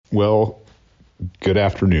Well, good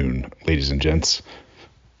afternoon, ladies and gents.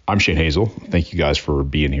 I'm Shane Hazel. Thank you guys for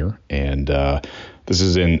being here. And this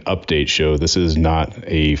is an update show. This is not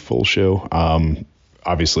a full show.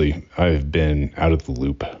 Obviously, I've been out of the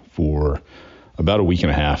loop for about a week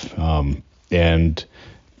and a half. And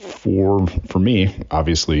for me,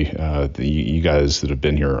 obviously, you guys that have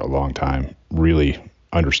been here a long time really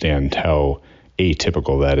understand how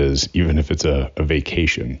atypical that is, even if it's a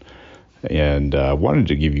vacation. And wanted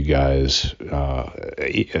to give you guys,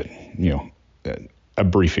 a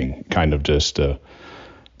briefing, kind of just to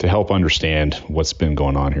help understand what's been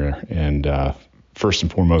going on here. And first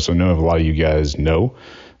and foremost, I know a lot of you guys know,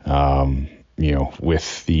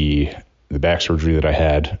 with the back surgery that I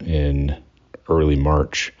had in early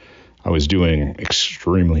March, I was doing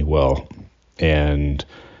extremely well, and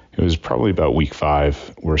it was probably about week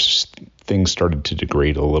 5 where things started to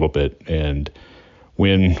degrade a little bit. And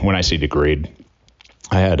when I say degrade,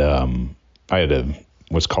 I had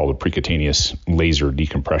what's called a percutaneous laser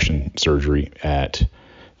decompression surgery at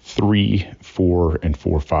 3, 4, and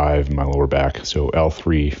 4-5 in my lower back. So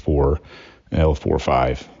L3, 4, and L4,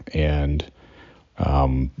 5. And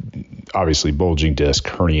obviously bulging disc,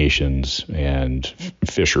 herniations, and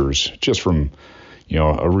fissures just from,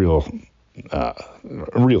 a real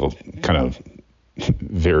kind of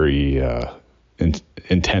very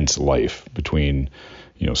intense life between,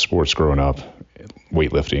 sports growing up,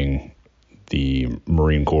 weightlifting, the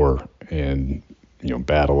Marine Corps, and,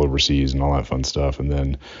 battle overseas and all that fun stuff. And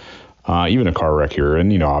then even a car wreck here.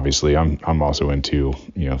 And, obviously I'm also into,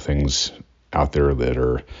 things out there that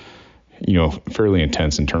are, fairly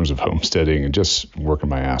intense in terms of homesteading and just working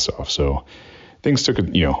my ass off. So things took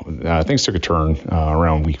a turn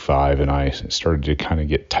around week 5, and I started to kind of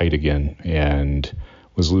get tight again and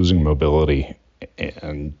was losing mobility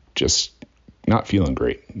and just not feeling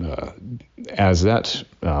great. As that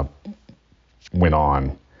went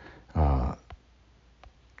on,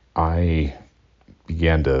 I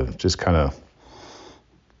began to just kind of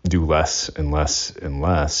do less and less and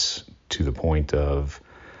less, to the point of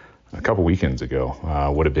a couple weekends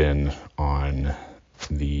ago, would have been on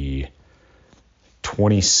the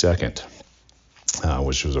 22nd,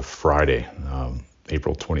 which was a Friday,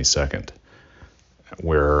 April 22nd,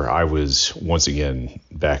 where I was once again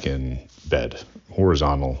back in bed,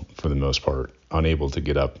 horizontal for the most part, unable to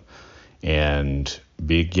get up, and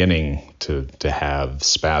beginning to have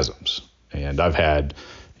spasms. And I've had,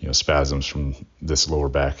 spasms from this lower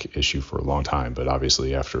back issue for a long time, but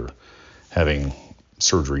obviously after having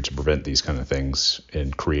surgery to prevent these kind of things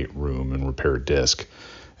and create room and repair a disc,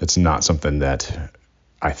 it's not something that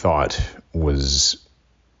I thought was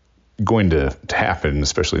going to happen,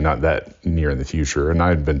 especially not that near in the future. And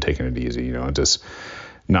I'd been taking it easy, just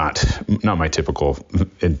not my typical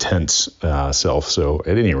intense self. So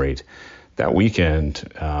at any rate, that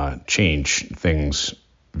weekend changed things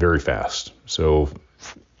very fast. So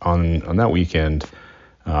on that weekend,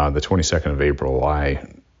 the 22nd of April, I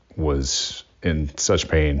was in such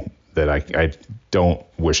pain that I don't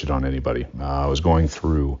wish it on anybody. I was going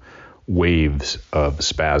through waves of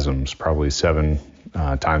spasms, probably 7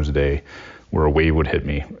 times a day, where a wave would hit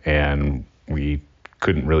me, and we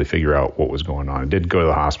couldn't really figure out what was going on. I didn't go to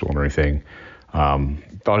the hospital or anything.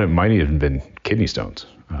 Thought it might have been kidney stones.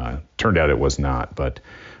 Turned out it was not. But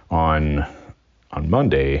on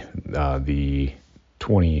Monday, the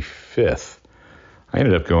 25th, I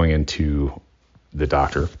ended up going into the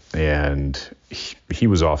doctor, and he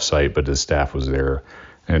was off site, but his staff was there,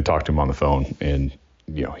 and I talked to him on the phone. And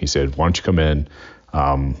he said, "Why don't you come in?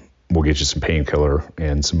 We'll get you some painkiller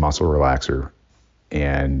and some muscle relaxer.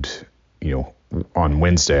 And, on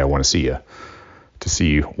Wednesday, I want to see you to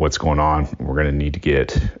see what's going on. We're going to need to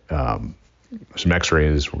get some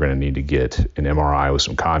x-rays. We're going to need to get an MRI with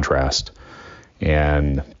some contrast."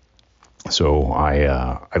 And so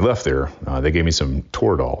I left there. They gave me some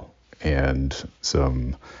Toradol and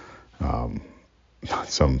some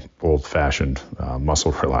old-fashioned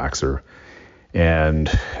muscle relaxer. And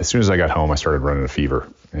as soon as I got home, I started running a fever,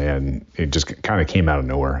 and it just kind of came out of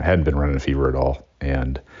nowhere. I hadn't been running a fever at all.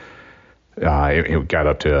 And it got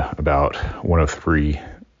up to about 103.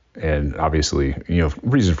 And obviously,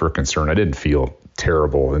 reason for concern, I didn't feel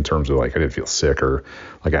terrible in terms of I didn't feel sick or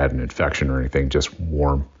like I had an infection or anything, just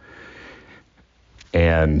warm.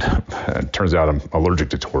 And it turns out I'm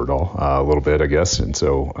allergic to Toradol a little bit, I guess. And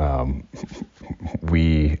so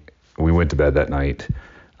we went to bed that night.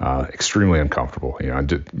 Extremely uncomfortable.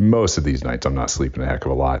 Most of these nights I'm not sleeping a heck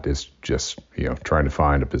of a lot. It's just, trying to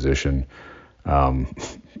find a position,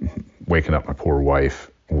 waking up my poor wife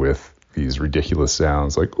with these ridiculous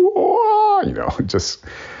sounds like, just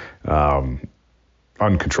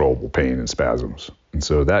uncontrollable pain and spasms. And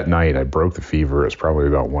so that night I broke the fever. It was probably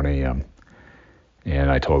about 1 a.m.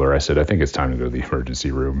 And I told her, I said, I think it's time to go to the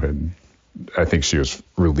emergency room. And I think she was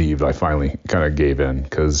relieved. I finally kind of gave in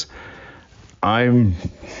because I'm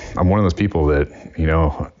one of those people that,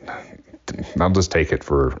 I'll just take it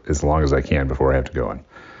for as long as I can before I have to go in.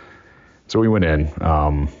 So we went in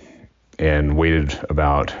and waited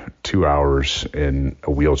about 2 hours in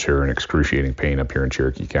a wheelchair in excruciating pain up here in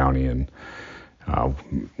Cherokee County. And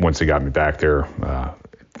once they got me back there,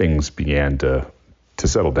 things began to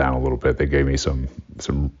settle down a little bit. They gave me some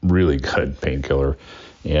really good painkiller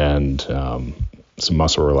and some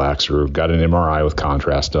muscle relaxer, got an MRI with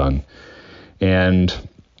contrast done. And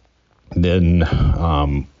then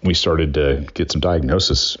we started to get some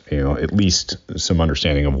diagnosis, at least some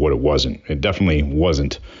understanding of what it wasn't. It definitely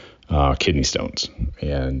wasn't kidney stones.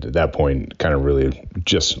 And at that point, kind of really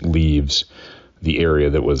just leaves the area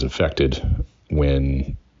that was affected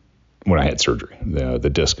when I had surgery, the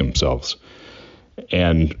disc themselves.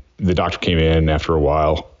 And the doctor came in after a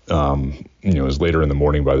while. It was later in the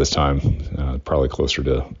morning by this time, probably closer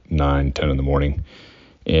to 9, 10 in the morning,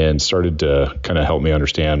 and started to kind of help me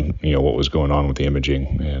understand, what was going on with the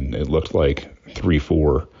imaging. And it looked like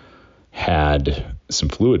 3-4 had some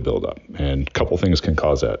fluid buildup, and a couple things can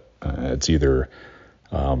cause that. It's either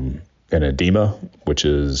an edema, which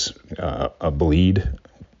is a bleed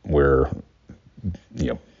where,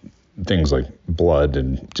 things like blood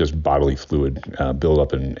and just bodily fluid build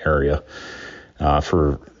up in an area.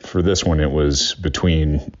 For this one, it was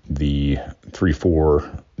between the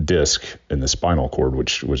 3-4 disc and the spinal cord,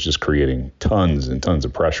 which was just creating tons and tons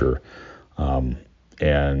of pressure.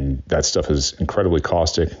 And that stuff is incredibly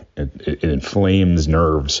caustic. It inflames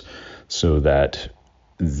nerves so that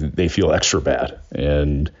they feel extra bad.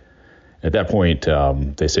 And at that point,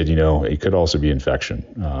 they said, it could also be infection.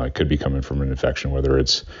 It could be coming from an infection, whether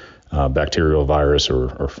it's bacterial, virus, or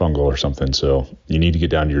fungal or something. So you need to get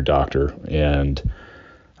down to your doctor. And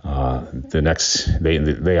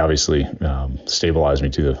they obviously stabilized me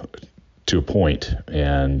to a point.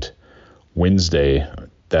 And Wednesday,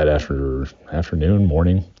 that afternoon,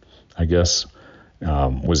 morning, I guess,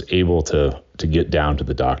 was able to get down to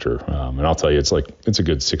the doctor. And I'll tell you, it's a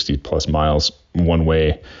good 60 plus miles one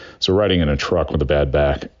way. So riding in a truck with a bad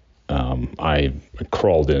back, I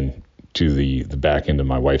crawled in to the back end of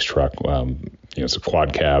my wife's truck. It's a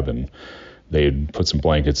quad cab, and they'd put some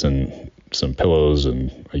blankets and some pillows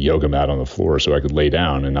and a yoga mat on the floor so I could lay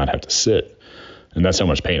down and not have to sit. And that's how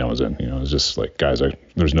much pain I was in. It was just like, guys,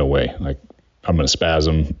 there's no way. I'm going to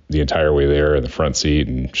spasm the entire way there in the front seat,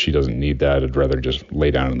 and she doesn't need that. I'd rather just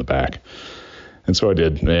lay down in the back. And so I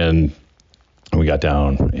did. And we got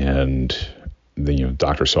down, and the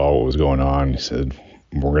doctor saw what was going on. He said,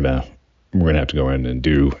 we're gonna have to go in and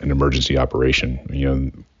do an emergency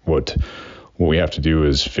operation. What we have to do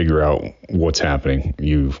is figure out what's happening.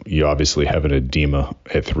 You obviously have an edema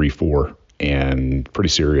at 3-4 and pretty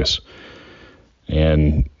serious.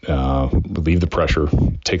 And relieve the pressure,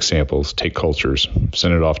 take samples, take cultures,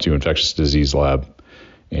 send it off to infectious disease lab,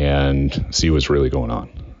 and see what's really going on.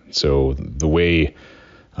 So the way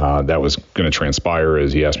that was going to transpire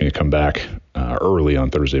is he asked me to come back early on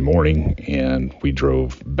Thursday morning, and we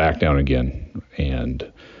drove back down again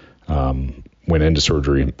and went into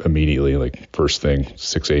surgery immediately, like first thing,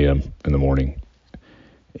 6 a.m. in the morning,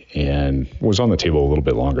 and was on the table a little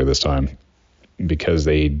bit longer this time because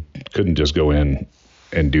they couldn't just go in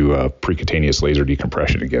and do a percutaneous laser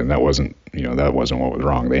decompression again. That wasn't what was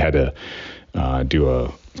wrong. They had to do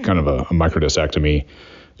a kind of a microdiscectomy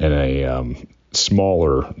and a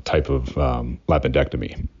smaller type of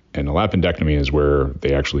lapidectomy. And a lapidectomy is where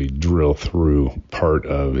they actually drill through part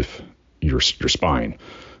of your spine,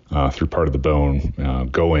 through part of the bone,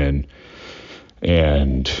 go in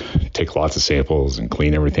and take lots of samples and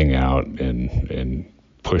clean everything out and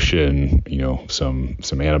push in, some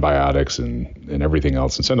antibiotics and everything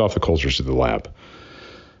else and send off the cultures to the lab.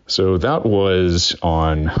 So that was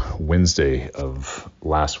on Wednesday of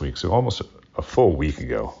last week. So almost a full week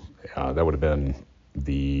ago. That would have been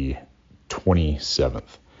the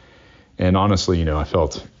 27th. And honestly, I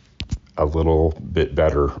felt a little bit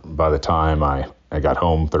better by the time I got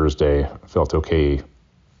home Thursday. I felt okay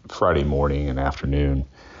Friday morning and afternoon.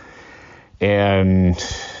 And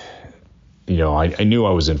I knew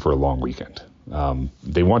I was in for a long weekend.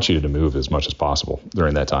 They want you to move as much as possible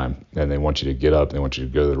during that time, and they want you to get up, and they want you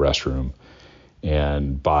to go to the restroom.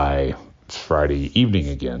 And by Friday evening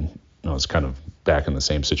again, I was kind of back in the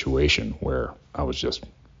same situation where I was just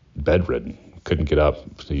bedridden, couldn't get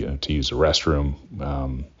up to use the restroom,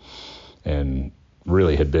 and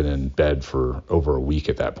really had been in bed for over a week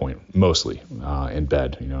at that point, mostly in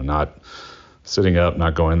bed, not sitting up,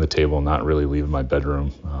 not going to the table, not really leaving my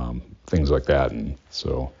bedroom, things like that. And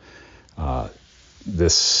so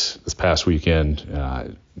this past weekend,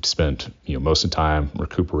 spent most of the time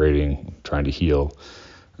recuperating, trying to heal,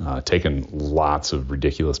 taking lots of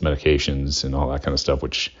ridiculous medications and all that kind of stuff,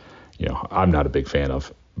 which I'm not a big fan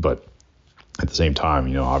of. But at the same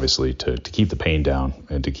time, obviously to keep the pain down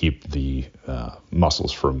and to keep the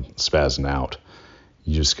muscles from spazzing out,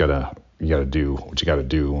 you gotta do what you gotta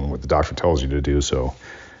do and what the doctor tells you to do. So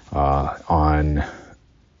on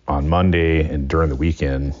Monday and during the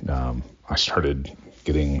weekend, I started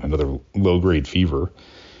getting another low-grade fever,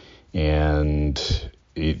 and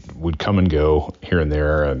it would come and go here and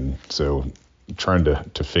there. And so trying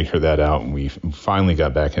to figure that out, and we finally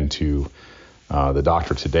got back into the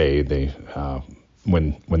doctor today. They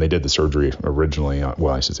when they did the surgery originally,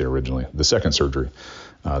 the second surgery,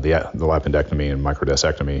 the lapidectomy and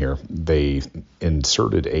microdiscectomy here, they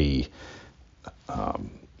inserted a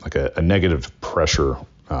negative pressure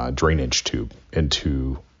drainage tube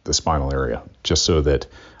into the spinal area, just so that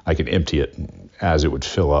I could empty it as it would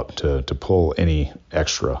fill up to pull any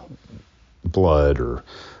extra blood or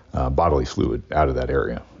bodily fluid out of that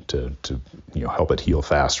area to help it heal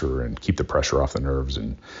faster and keep the pressure off the nerves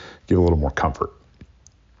and give a little more comfort.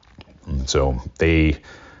 And so that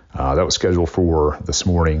was scheduled for this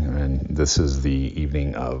morning, and this is the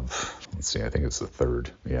evening of, I think it's the 3rd.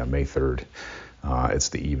 Yeah, May 3rd. It's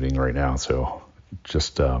the evening right now. So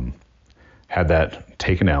just had that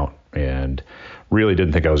taken out and really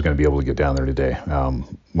didn't think I was going to be able to get down there today.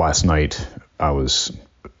 Last night I was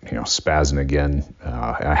spazzing again.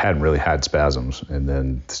 I hadn't really had spasms, and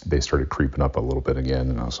then they started creeping up a little bit again,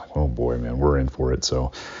 and I was like, oh boy, man, we're in for it.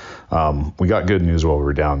 So we got good news while we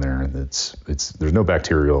were down there. There's no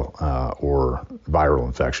bacterial or viral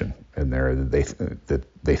infection in there that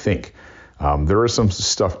they think. There is some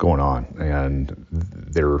stuff going on, and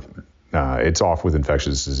it's off with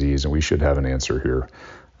infectious disease, and we should have an answer here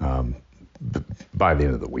by the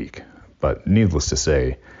end of the week. But needless to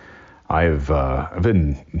say, I've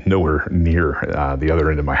been nowhere near the other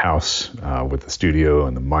end of my house with the studio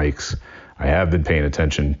and the mics. I have been paying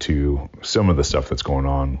attention to some of the stuff that's going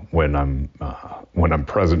on when I'm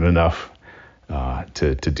present enough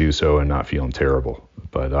to do so and not feeling terrible.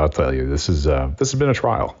 But I'll tell you, this has been a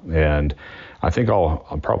trial, and I think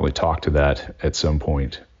I'll probably talk to that at some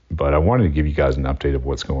point. But I wanted to give you guys an update of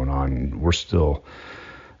what's going on. We're still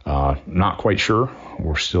not quite sure.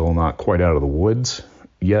 We're still not quite out of the woods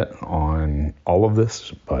yet on all of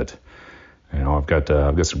this, but I've got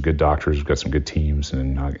some good doctors, we've got some good teams,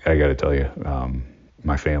 and I got to tell you,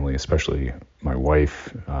 my family, especially my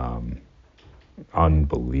wife,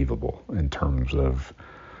 unbelievable in terms of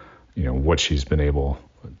what she's been able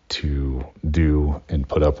to do and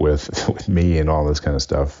put up with me and all this kind of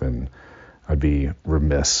stuff. And I'd be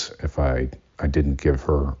remiss if I didn't give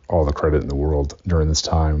her all the credit in the world during this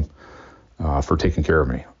time for taking care of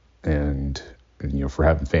me and for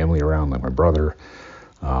having family around, like my brother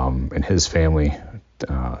and his family,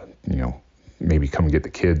 maybe come and get the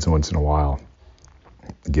kids once in a while,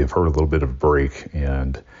 give her a little bit of a break.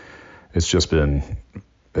 And it's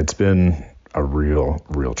been a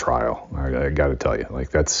real trial. I got to tell you,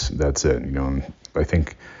 that's it. And I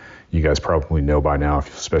think you guys probably know by now,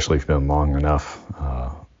 especially if you've been long enough,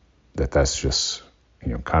 that's just,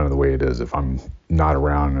 kind of the way it is if I'm not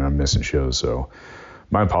around and I'm missing shows. So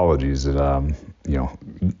my apologies that,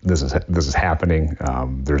 this is happening.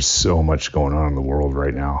 There's so much going on in the world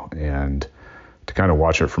right now, and to kind of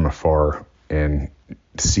watch it from afar and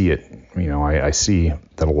see it, I see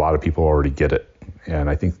that a lot of people already get it. And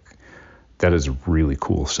I think that is a really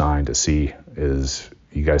cool sign to see, is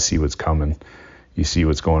you guys see what's coming. You see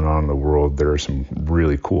what's going on in the world. There are some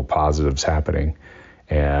really cool positives happening,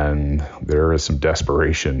 and there is some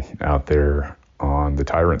desperation out there on the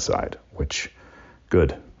tyrant side, which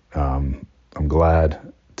good. I'm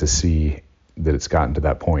glad to see that it's gotten to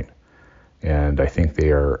that point. And I think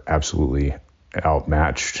they are absolutely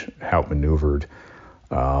outmatched, outmaneuvered,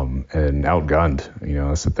 and outgunned.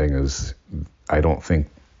 That's the thing, is I don't think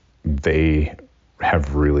they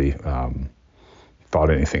have really thought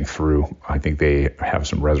anything through. I think they have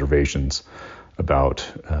some reservations about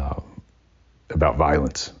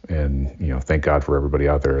violence, and thank God for everybody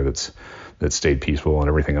out there that stayed peaceful and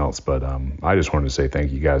everything else. But I just wanted to say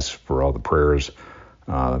thank you guys for all the prayers,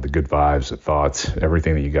 the good vibes, the thoughts,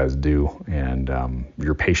 everything that you guys do, and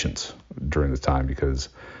your patience during this time, because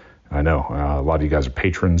I know a lot of you guys are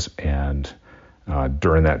patrons, and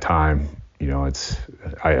during that time,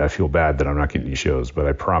 I feel bad that I'm not getting any shows, but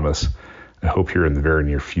I promise I hope here in the very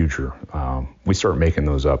near future, we start making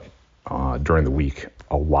those up during the week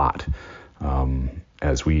a lot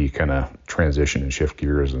as we kind of transition and shift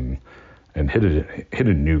gears and hit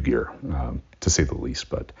a new gear, to say the least.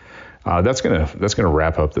 But that's gonna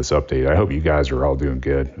wrap up this update. I hope you guys are all doing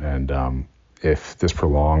good, and if this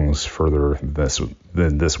prolongs further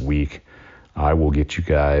than this week, I will get you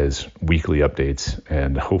guys weekly updates,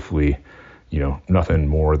 and hopefully, nothing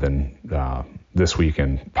more than this week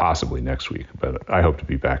and possibly next week. But I hope to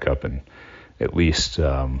be back up and at least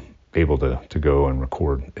able to go and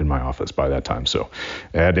record in my office by that time. So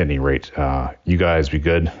at any rate, you guys be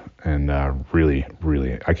good. And really,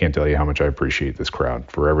 really, I can't tell you how much I appreciate this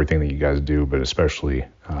crowd for everything that you guys do, but especially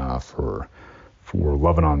for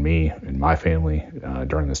loving on me and my family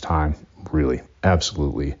during this time. Really,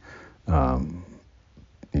 absolutely,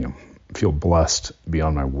 feel blessed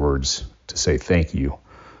beyond my words to say thank you,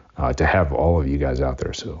 to have all of you guys out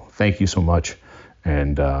there. So thank you so much,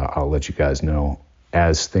 and I'll let you guys know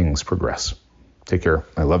as things progress. Take care.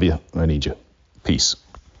 I love you. I need you. Peace.